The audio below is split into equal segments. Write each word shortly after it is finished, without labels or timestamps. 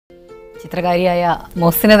ചിത്രകാരിയായ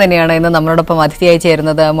മുഹ്സിന തന്നെയാണ് ഇന്ന് നമ്മളോടൊപ്പം അതിഥിയായി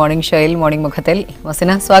ചേരുന്നത് മോർണിംഗ് ഷോയിൽ മോർണിംഗ് മുഖത്തിൽ.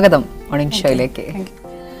 മുഹ്സിന, സ്വാഗതം മോർണിംഗ് ഷോയിലേക്ക്.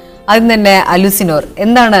 ആദ്യം തന്നെ അലുസിനോർ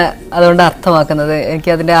എന്താണ് അതുകൊണ്ട് അർത്ഥമാക്കുന്നത്?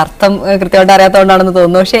 എനിക്ക് അതിന്റെ അർത്ഥം കൃത്യമായിട്ട് അറിയാത്തതുകൊണ്ടാണെന്ന്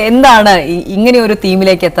തോന്നുന്നു. പക്ഷെ എന്താണ് ഇങ്ങനെ ഒരു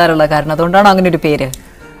തീമിലേക്ക് എത്താറുള്ള കാരണം? അതുകൊണ്ടാണോ അങ്ങനെ ഒരു പേര്?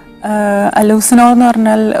 അലൂസിനോർ എന്ന്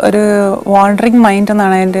പറഞ്ഞാൽ ഒരു വാണ്ടറിങ് മൈൻഡ്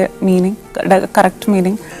എന്നാണ് അതിൻ്റെ മീനിങ്, കറക്റ്റ്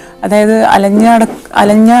മീനിങ്. അതായത്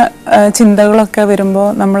അലഞ്ഞ ചിന്തകളൊക്കെ വരുമ്പോൾ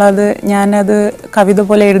ഞാനത് കവിത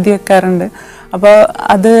പോലെ എഴുതി വെക്കാറുണ്ട്. അപ്പോൾ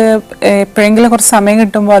അത് എപ്പോഴെങ്കിലും കുറച്ച് സമയം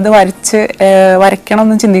കിട്ടുമ്പോൾ അത് വരയ്ക്കണം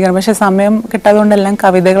എന്ന് ചിന്തിക്കണം. പക്ഷെ സമയം കിട്ടാത്തതുകൊണ്ടെല്ലാം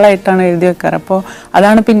കവിതകളായിട്ടാണ് എഴുതി വെക്കാറ്. അപ്പോൾ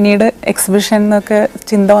അതാണ് പിന്നീട് എക്സിബിഷൻ എന്നൊക്കെ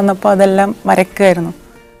ചിന്ത വന്നപ്പോൾ അതെല്ലാം വരയ്ക്കുമായിരുന്നു.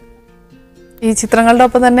 ഈ ചിത്രങ്ങളുടെ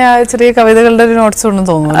ഒപ്പം തന്നെ ആ ചെറിയ കവിതകളുടെ ഒരു നോട്ട്സ് ഉണ്ടെന്ന്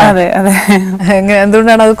തോന്നുന്നു. അതെ അതെ.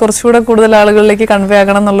 എന്തുകൊണ്ടാണ് അത് കുറച്ചുകൂടെ കൂടുതൽ ആളുകളിലേക്ക് കൺവേ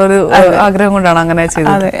ആക്കണം എന്നുള്ളൊരു ആഗ്രഹം കൊണ്ടാണ് അങ്ങനെ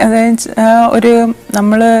ചെയ്തത്? അതെ അതെ.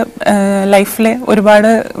 നമ്മൾ ലൈഫിലെ ഒരുപാട്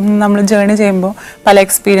നമ്മൾ ജേർണി ചെയ്യുമ്പോൾ പല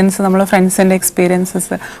എക്സ്പീരിയൻസ്, നമ്മൾ ഫ്രണ്ട്സിൻ്റെ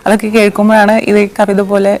എക്സ്പീരിയൻസസ് അതൊക്കെ കേൾക്കുമ്പോഴാണ് ഇത് കവിത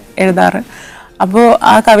പോലെ എഴുതാറ്. അപ്പോൾ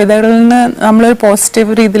ആ കവിതകളിൽ നിന്ന് നമ്മളൊരു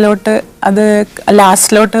പോസിറ്റീവ് രീതിയിലോട്ട്, അത്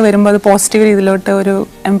ലാസ്റ്റിലോട്ട് വരുമ്പോൾ അത് പോസിറ്റീവ് രീതിയിലോട്ട് ഒരു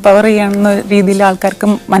എംപവർ ചെയ്യാവുന്ന രീതിയിൽ ആൾക്കാർക്ക്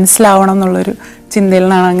മനസ്സിലാവണം എന്നുള്ളൊരു ചിന്തയിൽ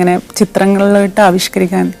നിന്നാണ് അങ്ങനെ ചിത്രങ്ങളിലോട്ട്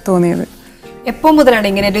ആവിഷ്കരിക്കാൻ തോന്നിയത്. എപ്പോൾ മുതലാണ്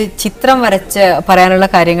ഇങ്ങനെ ഒരു ചിത്രം വരച്ച് പറയാനുള്ള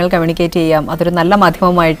കാര്യങ്ങൾ കമ്മ്യൂണിക്കേറ്റ് ചെയ്യാം, അതൊരു നല്ല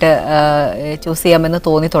മാധ്യമമായിട്ട് ചൂസ് ചെയ്യാമെന്ന്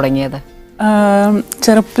തോന്നി തുടങ്ങിയത്?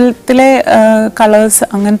 ചെറുപ്പത്തിലെ കളേഴ്സ്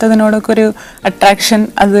അങ്ങനത്തതിനോടൊക്കെ ഒരു അട്രാക്ഷൻ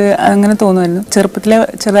അത് അങ്ങനെ തോന്നുമായിരുന്നു. ചെറുപ്പത്തിലെ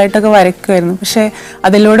ചെറുതായിട്ടൊക്കെ വരയ്ക്കുമായിരുന്നു. പക്ഷേ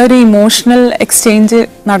അതിലൂടെ ഒരു ഇമോഷണൽ എക്സ്ചേഞ്ച്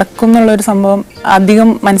നടക്കും എന്നുള്ളൊരു സംഭവം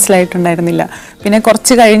അധികം മനസ്സിലായിട്ടുണ്ടായിരുന്നില്ല. പിന്നെ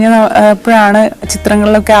കുറച്ച് കഴിഞ്ഞപ്പോഴാണ്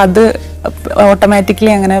ചിത്രങ്ങളിലൊക്കെ അത്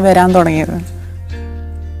ഓട്ടോമാറ്റിക്കലി അങ്ങനെ വരാൻ തുടങ്ങിയത്.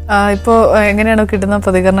 ഇപ്പോൾ എങ്ങനെയാണ് കിട്ടുന്ന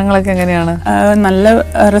പ്രതികരണങ്ങളൊക്കെ എങ്ങനെയാണ്? നല്ല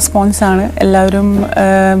റെസ്പോൺസാണ് എല്ലാവരും.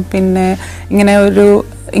 പിന്നെ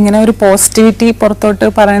ഇങ്ങനെ ഒരു പോസിറ്റിവിറ്റി പുറത്തോട്ട്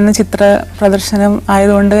പറയുന്ന ചിത്ര പ്രദർശനം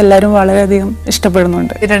ആയതുകൊണ്ട് എല്ലാവരും വളരെയധികം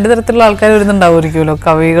ഇഷ്ടപ്പെടുന്നുണ്ട്. രണ്ടു തരത്തിലുള്ള ആൾക്കാർ വരുന്നുണ്ടാവുമായിരിക്കുമല്ലോ,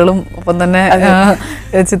 കവികളും ഒപ്പം തന്നെ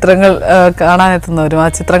ചിത്രങ്ങൾ കാണാനെത്തുന്നവരും, ആ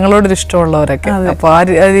ചിത്രങ്ങളോടൊരു ഇഷ്ടമുള്ളവരൊക്കെ. അപ്പോൾ ആ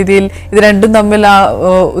രീതിയിൽ ഇത് രണ്ടും തമ്മിൽ ആ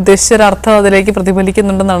ഉദ്ദേശിച്ചൊരു അർത്ഥം അതിലേക്ക്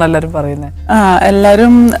പ്രതിഫലിക്കുന്നുണ്ടെന്നാണ് എല്ലാവരും പറയുന്നത്.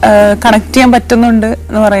 എല്ലാവരും കണക്ട് ചെയ്യാൻ പറ്റുന്നുണ്ട്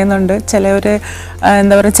എന്ന് പറയുന്നുണ്ട്. ചിലവര്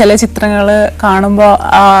എന്താ പറയുക, ചില ചിത്രങ്ങൾ കാണുമ്പോൾ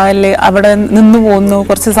അവിടെ നിന്ന് പോകുന്നു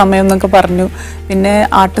കുറച്ച് സമയം എന്നൊക്കെ പറഞ്ഞു. പിന്നെ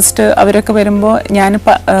ആർട്ടിസ്റ്റ് അവരൊക്കെ വരുമ്പോൾ ഞാൻ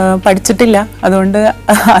പഠിച്ചിട്ടില്ല, അതുകൊണ്ട്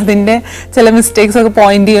അതിൻ്റെ ചില മിസ്റ്റേക്സ് ഒക്കെ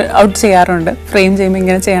പോയിന്റ് ഔട്ട് ചെയ്യാറുണ്ട്. ഫ്രെയിം ചെയ്യുമ്പോൾ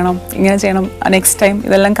ഇങ്ങനെ ചെയ്യണം, നെക്സ്റ്റ് ടൈം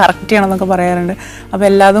ഇതെല്ലാം കറക്റ്റ് ചെയ്യണം എന്നൊക്കെ പറയാറുണ്ട്. അപ്പോൾ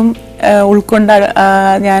എല്ലാതും ഉൾക്കൊണ്ട്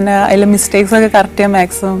ഞാൻ അതിലെ മിസ്റ്റേക്സ് ഒക്കെ കറക്റ്റ് ചെയ്യാൻ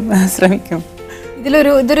മാക്സിമം ശ്രമിക്കും.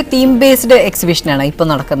 ഇതൊരു തീം ബേസ്ഡ് എക്സിബിഷനാണ് ഇപ്പോൾ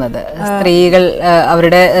നടക്കുന്നത്. സ്ത്രീകൾ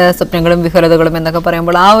അവരുടെ സ്വപ്നങ്ങളും വിഹുലതകളും എന്നൊക്കെ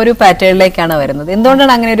പറയുമ്പോൾ ആ ഒരു പാറ്റേണിലേക്കാണ് വരുന്നത്.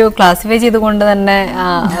 എന്തുകൊണ്ടാണ് അങ്ങനെ ഒരു ക്ലാസിഫൈ ചെയ്തുകൊണ്ട് തന്നെ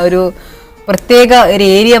ഒരു പ്രത്യേക ഒരു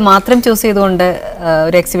ഏരിയ മാത്രം ചൂസ് ചെയ്തുകൊണ്ട്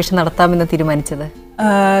ഒരു എക്സിബിഷൻ നടത്താമെന്ന് തീരുമാനിച്ചത്?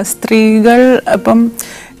 സ്ത്രീകൾ ഇപ്പം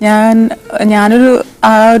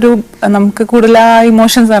നമുക്ക് കൂടുതൽ ആ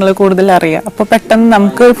ഇമോഷൻസ് ആണല്ലോ കൂടുതൽ അറിയാം. അപ്പോൾ പെട്ടെന്ന്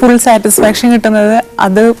നമുക്ക് ഫുൾ സാറ്റിസ്ഫാക്ഷൻ കിട്ടുന്നത്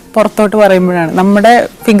അത് പുറത്തോട്ട് പറയുമ്പോഴാണ്, നമ്മുടെ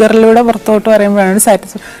ഫിഗറിലൂടെ പുറത്തോട്ട് പറയുമ്പോഴാണ് ഒരു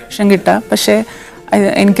സാറ്റിസ്ഫാക്ഷൻ കിട്ടുക. പക്ഷേ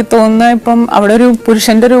എനിക്ക് തോന്നുന്നത് ഇപ്പം അവിടെ ഒരു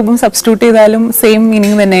പുരുഷന്റെ രൂപം സബ്സ്റ്റിറ്റ്യൂട്ട് ചെയ്താലും സെയിം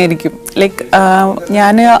മീനിങ് തന്നെ ആയിരിക്കും. ലൈക്ക്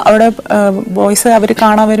ഞാൻ അവിടെ ബോയ്സ് അവർ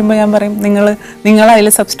കാണാൻ വരുമ്പോൾ ഞാൻ പറയും, നിങ്ങൾ അതിൽ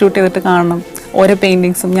സബ്സ്റ്റിറ്റ്യൂട്ട് ചെയ്തിട്ട് കാണണം ഓരോ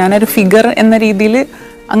പെയിൻറ്റിങ്സും. ഞാനൊരു ഫിഗർ എന്ന രീതിയിൽ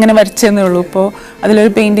അങ്ങനെ വരച്ചെന്നേ ഉള്ളൂ. ഇപ്പോൾ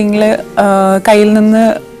അതിലൊരു പെയിൻറ്റിങ്ങിൽ കയ്യിൽ നിന്ന്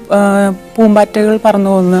പൂമ്പാറ്റകൾ പറന്നു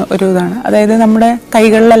പോകുന്ന ഒരു ഇതാണ്. അതായത് നമ്മുടെ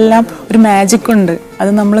കൈകളിലെല്ലാം ഒരു മാജിക് ഉണ്ട്, അത്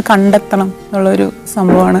നമ്മൾ കണ്ടെത്തണം എന്നുള്ളൊരു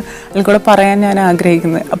സംഭവമാണ് അതിൽ കൂടെ പറയാൻ ഞാൻ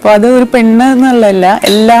ആഗ്രഹിക്കുന്നത്. അപ്പോൾ അത് ഒരു പെണ്ണ് എന്നുള്ളതല്ല,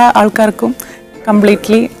 എല്ലാ ആൾക്കാർക്കും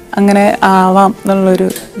കംപ്ലീറ്റ്ലി അങ്ങനെ ആവാം എന്നുള്ളൊരു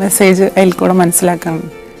മെസ്സേജ് അതിൽ കൂടെ മനസ്സിലാക്കണം.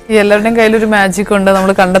 ഈ എല്ലാവരുടെയും കയ്യിലൊരു മാജിക് ഉണ്ട്,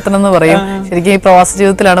 നമ്മൾ കണ്ടെത്തണം എന്ന് പറയും. ശരിക്കും ഈ പ്രവാസ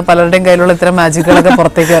ജീവിതത്തിലാണ് പലരുടെയും കയ്യിലുള്ള ഇത്തരം മാജിക്കുകളൊക്കെ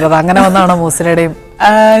പുറത്തേക്ക് വരുന്നത്. അങ്ങനെ വന്നാണോ മുഹ്സിനയുടെയും?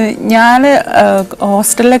 ഞാൻ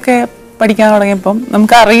ഹോസ്റ്റലിലൊക്കെ പഠിക്കാൻ തുടങ്ങിയപ്പം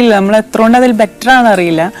നമുക്കറിയില്ല, നമ്മൾ എത്ര കൊണ്ട് അതിൽ ബെറ്റർ ആണെന്ന്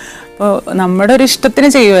അറിയില്ല. അപ്പോൾ നമ്മുടെ ഒരു ഇഷ്ടത്തിന്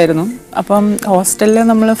ചെയ്യുമായിരുന്നു. അപ്പം ഹോസ്റ്റലിൽ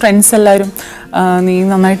നമ്മൾ ഫ്രണ്ട്സ് എല്ലാവരും നീ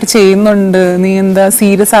നന്നായിട്ട് ചെയ്യുന്നുണ്ട്, നീ എന്താ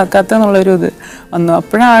സീരിയസ് ആക്കാത്ത എന്നുള്ളൊരു ഇത് വന്നു.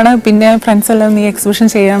 അപ്പോഴാണ് പിന്നെ ഫ്രണ്ട്സ് എല്ലാം നീ എക്സിബിഷൻ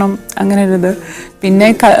ചെയ്യണം അങ്ങനെ ഒരു ഇത്. പിന്നെ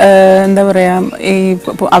എന്താ പറയുക, ഈ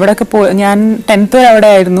അവിടെയൊക്കെ ഞാൻ 10th വരെ അവിടെ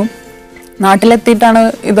ആയിരുന്നു. നാട്ടിലെത്തിയിട്ടാണ്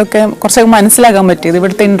ഇതൊക്കെ കുറച്ചൊക്കെ മനസ്സിലാക്കാൻ പറ്റിയത്,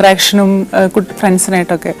 ഇവിടുത്തെ ഇൻട്രാക്ഷനും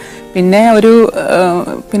ഫ്രണ്ട്സിനായിട്ടൊക്കെ.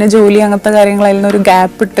 പിന്നെ ജോലി അങ്ങനത്തെ കാര്യങ്ങളായിരുന്നു, ഒരു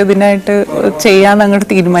ഗ്യാപ്പ് ഇട്ട് ഇതിനായിട്ട് ചെയ്യാന്ന് അങ്ങോട്ട്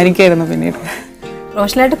തീരുമാനിക്കായിരുന്നു. പിന്നീട്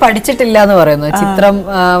പ്രൊഫഷണലായിട്ട് പഠിച്ചിട്ടില്ല എന്ന് പറയുന്നു, ചിത്രം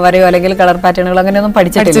വരയോ അല്ലെങ്കിൽ കളർ പാറ്റേണുകൾ അങ്ങനെയൊന്നും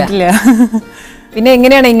പഠിച്ചിട്ടില്ല. പിന്നെ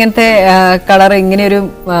എങ്ങനെയാണ് ഇങ്ങനത്തെ കളർ ഇങ്ങനെ ഒരു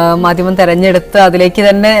മാധ്യമം തെരഞ്ഞെടുത്ത് അതിലേക്ക്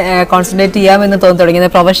തന്നെ കോൺസെൻട്രേറ്റ് ചെയ്യാമെന്ന് തോന്നി തുടങ്ങിയത്?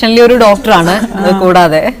 പ്രൊഫഷണലി ഒരു ഡോക്ടറാണ്,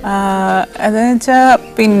 കൂടാതെ അതെന്ന് വെച്ചാൽ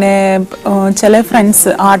പിന്നെ ചില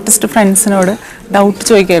ഫ്രണ്ട്സ്, ആർട്ടിസ്റ്റ് ഫ്രണ്ട്സിനോട് ഡൗട്ട്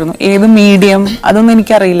ചോദിക്കായിരുന്നു, ഏത് മീഡിയം, അതൊന്നും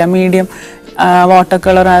എനിക്കറിയില്ല, മീഡിയം വാട്ടർ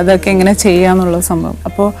കളർ അതൊക്കെ എങ്ങനെ ചെയ്യാന്നുള്ള സംഭവം.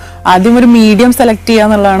 അപ്പോൾ ആദ്യം ഒരു മീഡിയം സെലക്ട്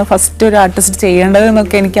ചെയ്യാന്നുള്ളതാണ് ഫസ്റ്റ് ഒരു ആർട്ടിസ്റ്റ് ചെയ്യേണ്ടത്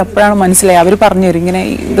എന്നൊക്കെ എനിക്ക് അപ്പോഴാണ് മനസ്സിലായി. അവർ പറഞ്ഞു തരും, ഇങ്ങനെ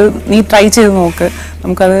ഇത് നീ ട്രൈ ചെയ്ത് നോക്ക്,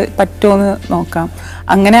 നമുക്കത് പറ്റുമോയെന്ന് നോക്കാം.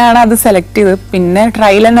 അങ്ങനെയാണ് അത് സെലക്ട് ചെയ്തത്. പിന്നെ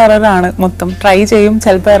ട്രയൽ ആൻഡ് എററാണ് മൊത്തം. ട്രൈ ചെയ്യും,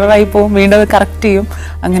 ചിലപ്പോൾ എററായി പോകും, വീണ്ടും അത് കറക്റ്റ് ചെയ്യും,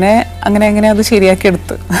 അങ്ങനെ അത് ശരിയാക്കി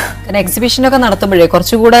എടുത്ത്. എക്സിബിഷനൊക്കെ നടത്തുമ്പോഴേ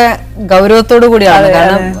കുറച്ചുകൂടെ ഗൗരവത്തോടു കൂടിയാണ്.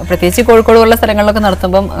 കാരണം പ്രത്യേകിച്ച് കോഴിക്കോട് പോലുള്ള സ്ഥലങ്ങളിലൊക്കെ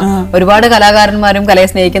നടത്തുമ്പം ഒരുപാട് കലാകാരന്മാരും കലയെ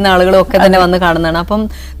സ്നേഹിക്കുന്ന ആളുകളും ഒക്കെ തന്നെ വന്ന് കാണുന്നതാണ്. അപ്പം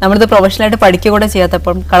നമ്മളിത് പ്രൊഫഷണലായിട്ട് പഠിക്കുക കൂടെ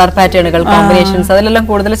ചെയ്യാത്തപ്പം കളർ പാറ്റേണുകൾ, കോമ്പിനേഷൻസ് അതിലെല്ലാം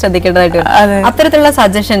കൂടുതൽ ശ്രദ്ധിക്കേണ്ടതായിട്ട് വരും. അത്തരത്തിലുള്ള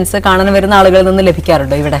സജഷൻസ് കാണാൻ വരുന്ന ആളുകളിൽ നിന്ന്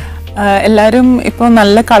ലഭിക്കാറുണ്ടോ ഇവിടെ? എല്ലാവരും ഇപ്പോൾ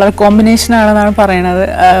നല്ല കളർ കോമ്പിനേഷൻ ആണെന്നാണ് പറയണത്.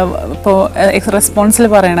 ഇപ്പോൾ റെസ്പോൺസിൽ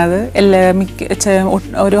പറയണത്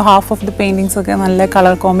ഒരു ഹാഫ് ഓഫ് ദി പെയിന്റിങ്സ് ഒക്കെ നല്ല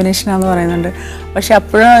കളർ കോമ്പിനേഷൻ ആണെന്ന് പറയുന്നുണ്ട്. പക്ഷെ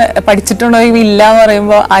അപ്പോഴും പഠിച്ചിട്ടുണ്ടോ ഇല്ല എന്ന്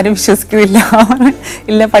പറയുമ്പോൾ ആരും വിശ്വസിക്കുന്നില്ല.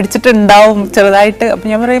 ഇല്ല, പഠിച്ചിട്ടുണ്ടാവും ചെറുതായിട്ട്. അപ്പം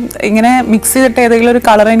ഞാൻ പറയും, ഇങ്ങനെ മിക്സ് ചെയ്തിട്ട് ഏതെങ്കിലും ഒരു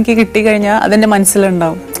കളർ എനിക്ക് കിട്ടിക്കഴിഞ്ഞാൽ അതെൻ്റെ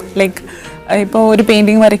മനസ്സിലുണ്ടാവും. ലൈക്ക് ഇപ്പോൾ ഒരു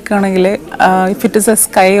പെയിൻറ്റിങ് വരയ്ക്കുകയാണെങ്കിൽ if it is A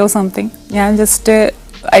sky or something, ഞാൻ just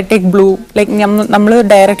I take blue. Like നമ്മൾ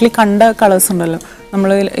ഡയറക്റ്റ്ലി കണ്ട കളേഴ്സ് ഉണ്ടല്ലോ, നമ്മൾ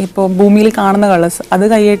ഇപ്പോൾ ഭൂമിയിൽ കാണുന്ന കളേഴ്സ്, അത്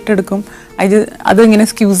കൈയിട്ടെടുക്കും, അത് ഇങ്ങനെ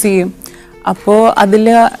സ്ക്യൂസ് ചെയ്യും. അപ്പോൾ അതിൽ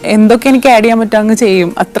എന്തൊക്കെ എനിക്ക് ആഡ് ചെയ്യാൻ പറ്റും അങ്ങ്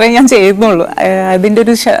ചെയ്യും. അത്രേ ഞാൻ ചെയ്യുന്നുള്ളൂ. അതിൻ്റെ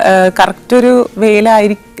ഒരു കറക്റ്റ് ഒരു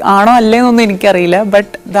ആണോ അല്ലേന്നൊന്നും എനിക്കറിയില്ല.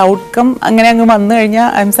 ബട്ട് ദ ഔട്ട്കം അങ്ങനെ അങ്ങ് വന്നു കഴിഞ്ഞാൽ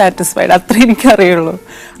ഐ എം സാറ്റിസ്ഫൈഡ്. അത്രേ എനിക്കറിയുള്ളൂ.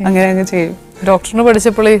 അങ്ങനെ അങ്ങ് ചെയ്യും. ഡോക്ടറിന്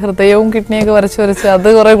പഠിച്ചപ്പോൾ ഈ ഹൃദയവും കിഡ്നിയൊക്കെ വരച്ച് അത്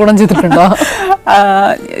കുറെ ഗുണം ചെയ്തിട്ടുണ്ടോ?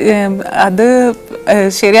 അത്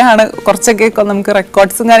ശരിയാണ്. കുറച്ചൊക്കെ നമുക്ക്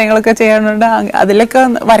റെക്കോർഡ്സും കാര്യങ്ങളൊക്കെ ചെയ്യാനുണ്ട്, അതിലൊക്കെ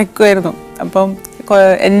വരയ്ക്കുമായിരുന്നു. അപ്പം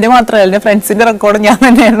എൻ്റെ മാത്രമല്ല, എൻ്റെ ഫ്രണ്ട്സിന്റെ റെക്കോർഡ് ഞാൻ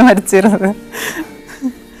തന്നെയായിരുന്നു വരച്ചിരുന്നത്.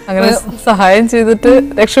 അങ്ങനെ സഹായം ചെയ്തിട്ട്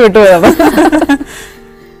രക്ഷപ്പെട്ടു പോയത്.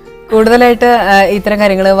 കൂടുതലായിട്ട് ഇത്തരം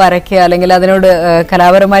കാര്യങ്ങൾ വരയ്ക്കുക അല്ലെങ്കിൽ അതിനോട്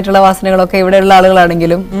കലാപരമായിട്ടുള്ള വാസനകളൊക്കെ ഇവിടെയുള്ള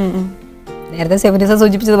ആളുകളാണെങ്കിലും നേരത്തെ സെമിനിസ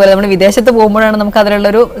സൂചിപ്പിച്ചതുപോലെ നമ്മൾ വിദേശത്ത് പോകുമ്പോഴാണ് നമുക്ക് അതിനുള്ള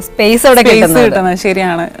ഒരു സ്പേസ് അവിടെ കിട്ടുന്നത്.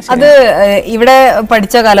 ശരിയാണ്. അത് ഇവിടെ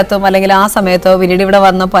പഠിച്ച കാലത്തും അല്ലെങ്കിൽ ആ സമയത്തോ പിന്നീട് ഇവിടെ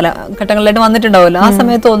വന്ന പല ഘട്ടങ്ങളിലായിട്ട് വന്നിട്ടുണ്ടാവുമല്ലോ, ആ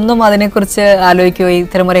സമയത്ത് ഒന്നും അതിനെക്കുറിച്ച് ആലോചിക്കുകയോ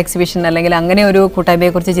ഇത്തരം ഒരു എക്സിബിഷൻ അല്ലെങ്കിൽ അങ്ങനെ ഒരു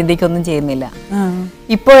കൂട്ടായ്മയെ കുറിച്ച് ചിന്തിക്കുകയൊന്നും ചെയ്യുന്നില്ല.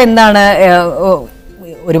 ഇപ്പോൾ എന്താണ്,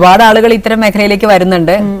 ഒരുപാട് ആളുകൾ ഇത്തരം മേഖലയിലേക്ക്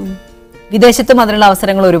വരുന്നുണ്ട്, വിദേശത്തും അതിനുള്ള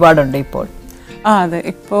അവസരങ്ങൾ ഒരുപാടുണ്ട് ഇപ്പോൾ. അതെ.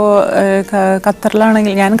 ഇപ്പോൾ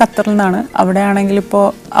ഖത്തറിലാണെങ്കിൽ, ഞാൻ ഖത്തറിൽ നിന്നാണ്, അവിടെ ആണെങ്കിൽ ഇപ്പോൾ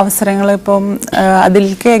അവസരങ്ങൾ ഇപ്പം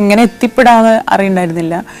അതിലേക്ക് എങ്ങനെ എത്തിപ്പെടാന്ന്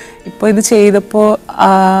അറിയണ്ടായിരുന്നില്ല. ഇപ്പോൾ ഇത് ചെയ്തപ്പോൾ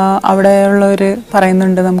അവിടെയുള്ളവർ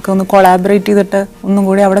പറയുന്നുണ്ട്, നമുക്കൊന്ന് കൊളാബറേറ്റ് ചെയ്തിട്ട് ഒന്നും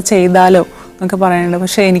കൂടി അവിടെ ചെയ്താലോ എന്നൊക്കെ പറയുന്നുണ്ട്.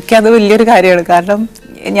 പക്ഷേ എനിക്കത് വലിയൊരു കാര്യമാണ്. കാരണം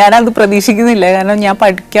ഞാനത് പ്രതീക്ഷിക്കുന്നില്ല. കാരണം ഞാൻ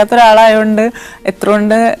പഠിക്കാത്ത ഒരാളായതുകൊണ്ട്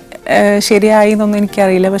എത്രകൊണ്ട് ശരിയായി എന്നൊന്നും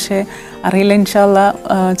എനിക്കറിയില്ല. പക്ഷേ അറിയില്ല, ഇൻഷാ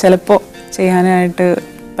അല്ലാഹ് ചിലപ്പോൾ ചെയ്യാനായിട്ട്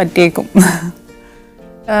പറ്റിയേക്കും.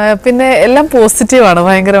 പിന്നെ എല്ലാം പോസിറ്റീവാണ്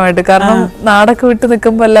ഭയങ്കരമായിട്ട്. കാരണം നാടൊക്കെ വിട്ട്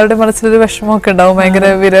നിൽക്കുമ്പോൾ എല്ലാവരുടെയും മനസ്സിലൊരു വിഷമമൊക്കെ ഉണ്ടാവും, ഭയങ്കര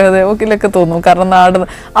വിരഹതയൊക്കെ തോന്നും. കാരണം നാട്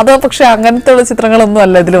അത്, പക്ഷെ അങ്ങനത്തെ ഉള്ള ചിത്രങ്ങളൊന്നും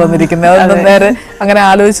അല്ല ഇതിൽ വന്നിരിക്കുന്നത്. അതൊന്നും നേരെ അങ്ങനെ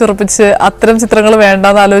ആലോചിച്ചുറപ്പിച്ച് അത്തരം ചിത്രങ്ങൾ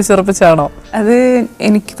വേണ്ടാന്ന് ആലോചിച്ചുറപ്പിച്ചാണോ? അത്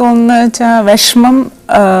എനിക്ക് തോന്നുന്ന വെച്ചാൽ വിഷമം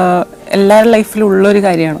എല്ലാവരുടെ ലൈഫിലും ഉള്ളൊരു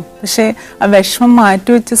കാര്യമാണ്. പക്ഷെ ആ വിഷമം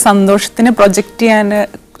മാറ്റിവെച്ച് സന്തോഷത്തിനെ പ്രൊജക്റ്റ് ചെയ്യാൻ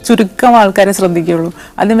ചുരുക്കം ആൾക്കാരെ ശ്രദ്ധിക്കുകയുള്ളൂ.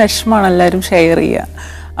 അത് വിഷമമാണ് എല്ലാവരും ഷെയർ ചെയ്യുക.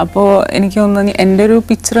 അപ്പോൾ എനിക്ക് തോന്നുന്നു എൻ്റെ ഒരു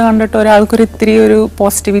പിക്ചർ കണ്ടിട്ട് ഒരാൾക്കൊരു ഇത്തിരി ഒരു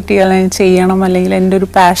പോസിറ്റിവിറ്റി അല്ലെങ്കിൽ ചെയ്യണം, അല്ലെങ്കിൽ എൻ്റെ ഒരു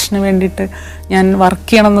പാഷന് വേണ്ടിയിട്ട് ഞാൻ വർക്ക്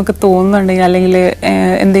ചെയ്യണം എന്നൊക്കെ തോന്നുന്നുണ്ടെങ്കിൽ, അല്ലെങ്കിൽ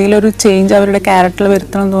എന്തെങ്കിലും ഒരു ചേഞ്ച് അവരുടെ ക്യാരക്ടറിൽ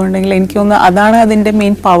വരുത്തണം എന്ന് തോന്നുന്നുണ്ടെങ്കിൽ, എനിക്ക് തോന്നുന്നു അതാണ് അതിൻ്റെ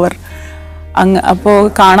മെയിൻ പവർ. അപ്പോൾ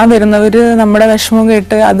കാണാൻ വരുന്നവർ നമ്മുടെ വിഷമം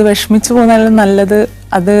കേട്ട് അത് വിഷമിച്ച് പോകുന്നതിലും നല്ലത്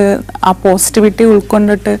അത് ആ പോസിറ്റിവിറ്റി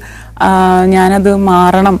ഉൾക്കൊണ്ടിട്ട് ഞാനത്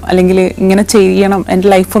മാറണം, അല്ലെങ്കിൽ ഇങ്ങനെ ചെയ്യണം, എൻ്റെ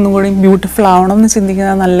ലൈഫ് ഒന്നും കൂടി ബ്യൂട്ടിഫുൾ ആവണം എന്ന്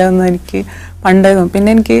ചിന്തിക്കുന്നത് നല്ലതെന്ന് എനിക്ക് പണ്ടേ തോന്നും. പിന്നെ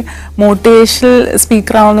എനിക്ക് മോട്ടിവേഷണൽ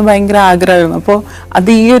സ്പീക്കർ ആവുമെന്ന് ഭയങ്കര ആഗ്രഹമായിരുന്നു. അപ്പോൾ അത്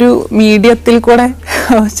ഈ ഒരു മീഡിയത്തിൽ കൂടെ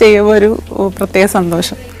ചെയ്യുമ്പോൾ ഒരു പ്രത്യേക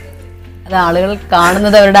സന്തോഷം. അത് ആളുകൾ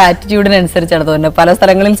കാണുന്നത് അവരുടെ ആറ്റിറ്റ്യൂഡിനനുസരിച്ചാണ് തോന്നുന്നത്. പല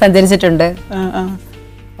സ്ഥലങ്ങളിൽ സഞ്ചരിച്ചിട്ടുണ്ട്,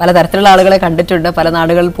 പലതരത്തിലുള്ള ആളുകളെ കണ്ടിട്ടുണ്ട് പല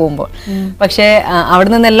നാടുകളിൽ പോകുമ്പോൾ. പക്ഷേ അവിടെ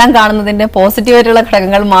നിന്നെല്ലാം കാണുന്നതിന്റെ പോസിറ്റീവായിട്ടുള്ള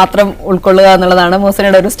ഘടകങ്ങൾ മാത്രം ഉൾക്കൊള്ളുക എന്നുള്ളതാണ്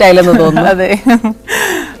മുഹ്സിനയുടെ ഒരു സ്റ്റൈൽ എന്ന് തോന്നുന്നു. അതെ,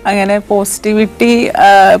 അങ്ങനെ പോസിറ്റിവിറ്റി.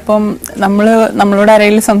 ഇപ്പം നമ്മളോട്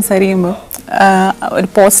ആരെങ്കിലും സംസാരിക്കുമ്പോൾ ഒരു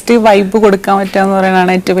പോസിറ്റീവ് വൈബ് കൊടുക്കാൻ പറ്റുക എന്ന്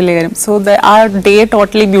പറയുന്നതാണ് ഏറ്റവും വലിയ കാര്യം. സോ ആ ഡേ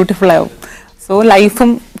ടോട്ടലി ബ്യൂട്ടിഫുൾ ആവും. സോ ലൈഫും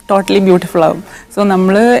ടോട്ടലി ബ്യൂട്ടിഫുൾ ആവും. സോ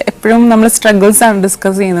നമ്മൾ എപ്പോഴും നമ്മൾ സ്ട്രഗിൾസ് ആണ്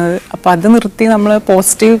ഡിസ്കസ് ചെയ്യുന്നത്. അപ്പോൾ അത് നിർത്തി നമ്മൾ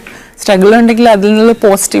പോസിറ്റീവ് സ്ട്രഗിൾ ഉണ്ടെങ്കിൽ അതിൽ നിന്നുള്ള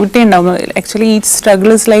പോസിറ്റിവിറ്റി ഉണ്ടാവും. ആക്ച്വലി ഈ struggle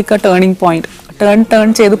is like A turning point. Turn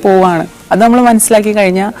ചെയ്ത് പോവാണ്. അത് നമ്മൾ മനസ്സിലാക്കി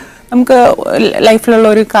കഴിഞ്ഞാൽ നമുക്ക് ലൈഫിലുള്ള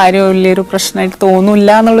ഒരു കാര്യം വലിയൊരു പ്രശ്നമായിട്ട്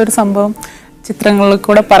തോന്നില്ല എന്നുള്ളൊരു സംഭവം ചിത്രങ്ങളിൽ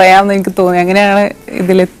കൂടെ പറയാമെന്ന് എനിക്ക് തോന്നി. അങ്ങനെയാണ്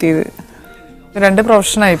ഇതിലെത്തിയത്. 2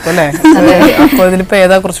 പ്രൊഫഷനായിപ്പോ അല്ലേ? അപ്പോൾ ഇതിലിപ്പോ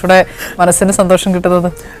ഏതാ കുറച്ചുകൂടെ മനസ്സിന് സന്തോഷം കിട്ടുന്നത്?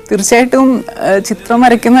 തീർച്ചയായിട്ടും ചിത്രം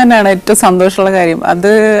വരയ്ക്കുന്നത് തന്നെയാണ് ഏറ്റവും സന്തോഷമുള്ള കാര്യം.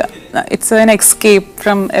 അത് it's an escape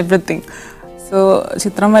from everything. So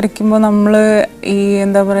ചിത്രം വരയ്ക്കുമ്പോൾ നമ്മൾ ഈ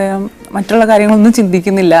എന്താ പറയുക മറ്റുള്ള കാര്യങ്ങളൊന്നും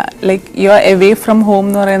ചിന്തിക്കുന്നില്ല. Like you are away from home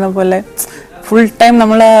എന്ന് പറയുന്ന പോലെ ഫുൾ ടൈം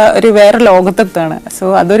നമ്മൾ ഒരു വേറെ ലോകത്തെത്താണ്. സോ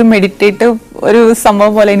അതൊരു മെഡിറ്റേറ്റീവ് ഒരു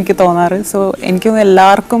സംഭവം പോലെ എനിക്ക് തോന്നാറ്. സോ എനിക്ക്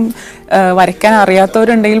എല്ലാവർക്കും വരയ്ക്കാൻ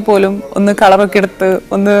അറിയാത്തവരുണ്ടെങ്കിൽ പോലും ഒന്ന് കളറൊക്കെ എടുത്ത്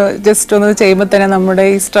ഒന്ന് ജസ്റ്റ് ഒന്ന് ചെയ്യുമ്പോൾ തന്നെ നമ്മുടെ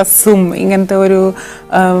ഈ സ്ട്രെസ്സും ഇങ്ങനത്തെ ഒരു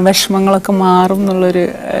വിഷമങ്ങളൊക്കെ മാറും എന്നുള്ളൊരു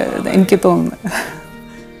എനിക്ക് തോന്നുന്നു.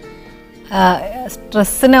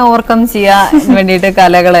 സ്ട്രെസ്സിനെ ഓവർകം ചെയ്യാൻ വേണ്ടിയിട്ട്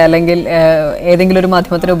കലകളെ അല്ലെങ്കിൽ ഏതെങ്കിലും ഒരു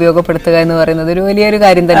മാധ്യമത്തിനെ ഉപയോഗപ്പെടുത്തുക എന്ന് പറയുന്നത് ഒരു വലിയൊരു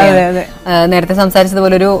കാര്യം തന്നെയാണ്. നേരത്തെ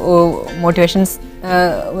സംസാരിച്ചതുപോലെ ഒരു മോട്ടിവേഷൻസ്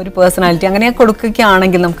ഒരു പേഴ്സണാലിറ്റി അങ്ങനെ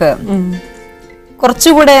കൊടുക്കുകയാണെങ്കിൽ നമുക്ക്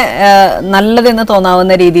കുറച്ചുകൂടെ നല്ലതെന്ന്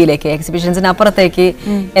തോന്നാവുന്ന രീതിയിലേക്ക് എക്സിബിഷൻസിന് അപ്പുറത്തേക്ക്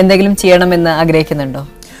എന്തെങ്കിലും ചെയ്യണമെന്ന് ആഗ്രഹിക്കുന്നുണ്ടോ?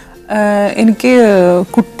 എനിക്ക്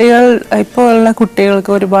കുട്ടികൾ ഇപ്പോൾ ഉള്ള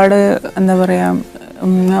കുട്ടികൾക്ക് ഒരുപാട് എന്താ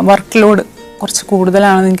പറയുക വർക്ക് ലോഡ് കുറച്ച്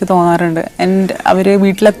കൂടുതലാണെന്ന് എനിക്ക് തോന്നാറുണ്ട്. ആൻഡ് അവർ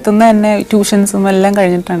വീട്ടിലെത്തുന്ന തന്നെ ട്യൂഷൻസും എല്ലാം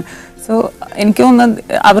കഴിഞ്ഞിട്ടാണ്. സോ എനിക്ക് തോന്നുന്നത്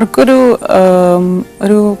അവർക്കൊരു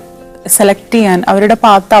ഒരു സെലക്ട് ചെയ്യാൻ അവരുടെ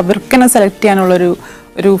പാത്ത് അവർക്ക് തന്നെ സെലക്ട്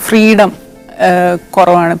ചെയ്യാനുള്ളൊരു ഫ്രീഡം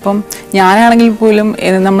കുറവാണ്. ഇപ്പം ഞാനാണെങ്കിൽ പോലും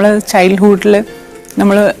നമ്മൾ ചൈൽഡ്ഹുഡിൽ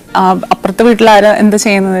നമ്മൾ അപ്പുറത്തെ വീട്ടിലാരാ എന്താ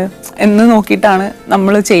ചെയ്യുന്നത് എന്ന് നോക്കിയിട്ടാണ്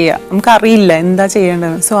നമ്മൾ ചെയ്യുക. നമുക്കറിയില്ല എന്താ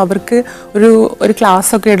ചെയ്യേണ്ടത്. സോ അവർക്ക് ഒരു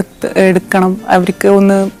ക്ലാസ്സൊക്കെ എടുക്കണം, അവർക്ക്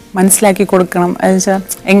ഒന്ന് മനസ്സിലാക്കി കൊടുക്കണം. എന്നുവെച്ചാൽ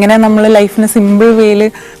എങ്ങനെ നമ്മൾ ലൈഫിന് സിമ്പിൾ വേയിൽ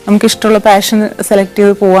നമുക്ക് ഇഷ്ടമുള്ള പാഷൻ സെലക്ട്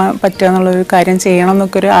ചെയ്ത് പോകാൻ പറ്റുക എന്നുള്ളൊരു കാര്യം ചെയ്യണം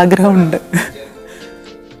എന്നൊക്കെ ഒരു ആഗ്രഹമുണ്ട്.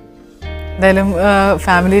 എന്തായാലും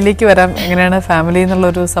ഫാമിലിയിലേക്ക് വരാം. എങ്ങനെയാണ് ഫാമിലി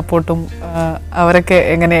എന്നുള്ളൊരു സപ്പോർട്ടും അവരൊക്കെ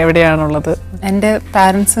എവിടെയാണുള്ളത്? എൻ്റെ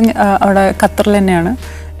പാരൻസ് അവിടെ ഖത്തറിൽ തന്നെയാണ്.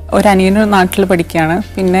 ഒരു അനിയന് നാട്ടിൽ പഠിക്കുകയാണ്.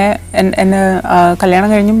 പിന്നെ എന്നെ കല്യാണം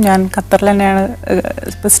കഴിഞ്ഞും ഞാൻ ഖത്തറിൽ തന്നെയാണ്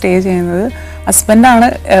ഇപ്പോൾ സ്റ്റേ ചെയ്യുന്നത്. ഹസ്ബൻഡാണ്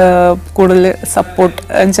കൂടുതൽ സപ്പോർട്ട്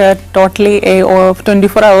എന്നുവെച്ചാൽ ടോട്ടലി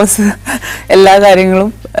 24 hours എല്ലാ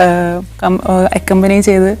കാര്യങ്ങളും അക്കമ്പനി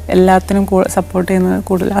ചെയ്ത് എല്ലാത്തിനും സപ്പോർട്ട് ചെയ്യുന്നത്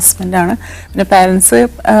കൂടുതൽ ഹസ്ബൻഡാണ്. പിന്നെ പാരൻസ്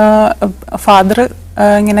ഫാദർ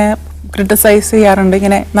ഇങ്ങനെ ക്രിട്ടിസൈസ് ചെയ്യാറുണ്ട്.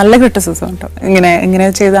 ഇങ്ങനെ നല്ല ക്രിറ്റിസിസം കേട്ടോ, ഇങ്ങനെ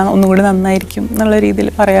ചെയ്താൽ ഒന്നുകൂടി നന്നായിരിക്കും എന്നുള്ള രീതിയിൽ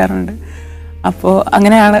പറയാറുണ്ട്. അപ്പോൾ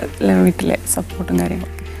അങ്ങനെയാണ് വീട്ടിലെ സപ്പോർട്ടും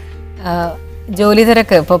കാര്യങ്ങളും. ജോലി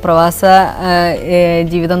തിരക്ക് ഇപ്പോൾ പ്രവാസ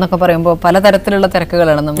ജീവിതം എന്നൊക്കെ പറയുമ്പോൾ പലതരത്തിലുള്ള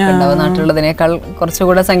തിരക്കുകളാണ് നമുക്ക് ഉണ്ടാവുക. നാട്ടിലുള്ളതിനേക്കാൾ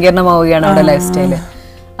കുറച്ചുകൂടെ സങ്കീർണമാവുകയാണ് അവിടെ ലൈഫ് സ്റ്റൈല്.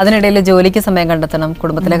 അതിനിടയിൽ ജോലിക്ക് സമയം കണ്ടെത്തണം,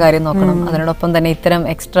 കുടുംബത്തിലെ കാര്യം നോക്കണം, അതിനോടൊപ്പം തന്നെ ഇത്തരം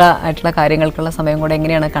എക്സ്ട്രാ ആയിട്ടുള്ള കാര്യങ്ങൾക്കുള്ള സമയം കൂടെ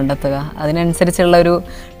എങ്ങനെയാണ് കണ്ടെത്തുക? അതിനനുസരിച്ചുള്ള ഒരു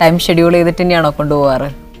ടൈം ഷെഡ്യൂൾ ചെയ്തിട്ട് തന്നെയാണോ കൊണ്ടുപോകാറ്?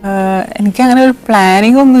 എനിക്ക് അങ്ങനെ ഒരു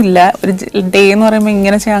പ്ലാനിങ് ഒന്നുമില്ല. ഒരു ഡേ എന്ന് പറയുമ്പോൾ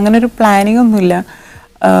ഇങ്ങനെ ചെയ്യാം അങ്ങനെ ഒരു പ്ലാനിങ് ഒന്നുമില്ല.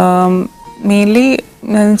 മെയിൻലി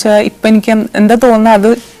എന്ന് വെച്ചാൽ ഇപ്പം എനിക്ക് എന്താ തോന്നുന്നത് അത്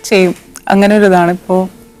ചെയ്യും. അങ്ങനെ ഒരു ഇതാണ്. ഇപ്പോൾ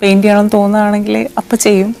പെയിൻറ്റ് ചെയ്യണമെന്ന് തോന്നുകയാണെങ്കിൽ അപ്പം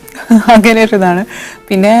ചെയ്യും. അങ്ങനെ ഒരു ഇതാണ്.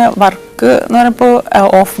 പിന്നെ വർക്ക് എന്ന് പറയുമ്പോൾ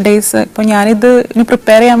ഓഫ് ഡേയ്സ് ഇപ്പോൾ ഞാനിത് ഇനി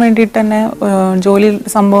പ്രിപ്പയർ ചെയ്യാൻ വേണ്ടിയിട്ട് തന്നെ ജോലി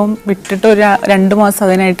സംഭവം വിട്ടിട്ട് ഒരു 2 മാസം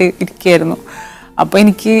അതിനായിട്ട് ഇരിക്കുകയായിരുന്നു. അപ്പോൾ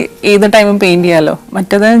എനിക്ക് ഏത് ടൈമും പെയിൻറ്റ് ചെയ്യാമല്ലോ.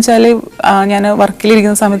 മറ്റേതെന്ന് വെച്ചാൽ ഞാൻ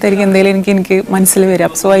വർക്കിലിരിക്കുന്ന സമയത്തായിരിക്കും എന്തെങ്കിലും എനിക്ക് മനസ്സിൽ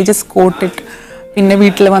വരാം. So I just coat it. പിന്നെ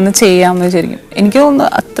വീട്ടിൽ വന്ന് ചെയ്യാമെന്ന് വിചാരിക്കും. എനിക്ക് തോന്നുന്നു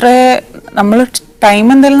അത്ര നമ്മൾ ടൈം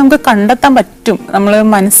എന്തായാലും നമുക്ക് കണ്ടെത്താൻ പറ്റും. നമ്മൾ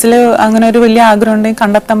മനസ്സിൽ അങ്ങനെ ഒരു വലിയ ആഗ്രഹം ഉണ്ടെങ്കിൽ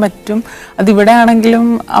കണ്ടെത്താൻ പറ്റും. അതിവിടെ ആണെങ്കിലും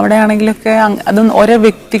അവിടെ ആണെങ്കിലും ഒക്കെ അത് ഓരോ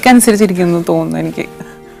വ്യക്തിക്കനുസരിച്ചിരിക്കുന്നു തോന്നുന്നു എനിക്ക്.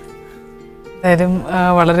 എന്തായാലും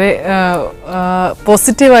വളരെ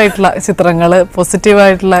പോസിറ്റീവായിട്ടുള്ള ചിത്രങ്ങൾ,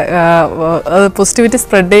 പോസിറ്റീവായിട്ടുള്ള അത് പോസിറ്റിവിറ്റി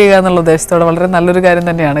സ്പ്രെഡ് ചെയ്യുക എന്നുള്ള ഉദ്ദേശത്തോടെ വളരെ നല്ലൊരു കാര്യം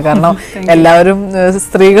തന്നെയാണ്. കാരണം എല്ലാവരും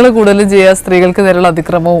സ്ത്രീകൾ കൂടുതലും ചെയ്യുക സ്ത്രീകൾക്ക് നേരെയുള്ള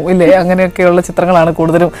അതിക്രമവും ഇല്ലേ അങ്ങനെയൊക്കെയുള്ള ചിത്രങ്ങളാണ്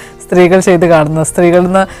കൂടുതലും സ്ത്രീകൾ ചെയ്ത് കാണുന്നത്. സ്ത്രീകളിൽ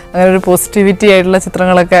നിന്ന് അങ്ങനെ ഒരു പോസിറ്റിവിറ്റി ആയിട്ടുള്ള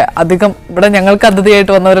ചിത്രങ്ങളൊക്കെ അധികം ഇവിടെ ഞങ്ങൾക്ക്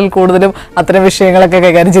അതിഥിയായിട്ട് വന്നവരിൽ കൂടുതലും അത്തരം വിഷയങ്ങളൊക്കെ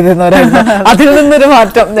കൈകാര്യം ചെയ്തിരുന്നവരായിരുന്നു. അതിൽ നിന്നൊരു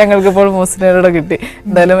മാറ്റം ഞങ്ങൾക്കിപ്പോൾ മുഹ്സിനയോടെ കിട്ടി.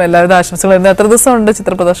 എന്തായാലും എല്ലാവരുടെ ആശംസകളും. എത്ര ദിവസം ഉണ്ട്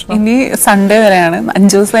ചിത്ര പ്രദർശനം? ഇനി സൺഡേ വരെയാണ്.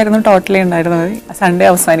 5 ദിവസമായിരുന്നു ടോട്ടലി ഉണ്ടായിരുന്നത്. സൺഡേ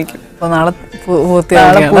അവസാനിക്കും. അപ്പോൾ നാളെ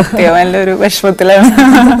പൂർത്തിയാവും. നല്ലൊരു വിഷമത്തിലാണ്.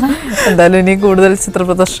 എന്തായാലും ഇനി കൂടുതൽ ചിത്ര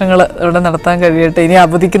പ്രദർശനങ്ങൾ ഇവിടെ നടത്താൻ കഴിയട്ടെ. ഇനി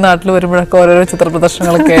അവധിക്ക് നാട്ടിൽ വരുമ്പോഴൊക്കെ ഓരോരോ ചിത്ര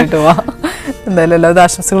പ്രദർശനങ്ങളൊക്കെ ആയിട്ട് പോവാം. എന്തായാലും എല്ലാവരും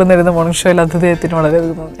ആശംസകളും നേരുന്ന മോർണിംഗ് ഷോയിൽ അതിഥിയത്തിന് വളരെ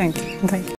താങ്ക് യു.